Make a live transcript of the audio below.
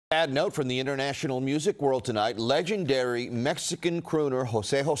Sad note from the international music world tonight. Legendary Mexican crooner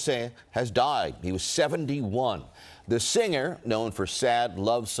Jose Jose has died. He was 71. The singer, known for sad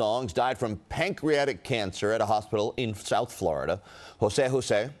love songs, died from pancreatic cancer at a hospital in South Florida. Jose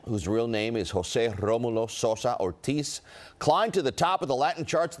Jose, whose real name is Jose Romulo Sosa Ortiz, climbed to the top of the Latin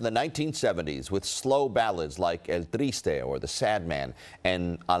charts in the 1970s with slow ballads like El Triste, or The Sad Man,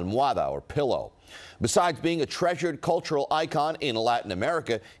 and Almohada, or Pillow. Besides being a treasured cultural icon in Latin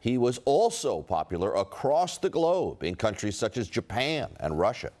America, he was also popular across the globe in countries such as Japan and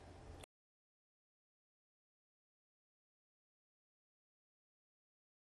Russia.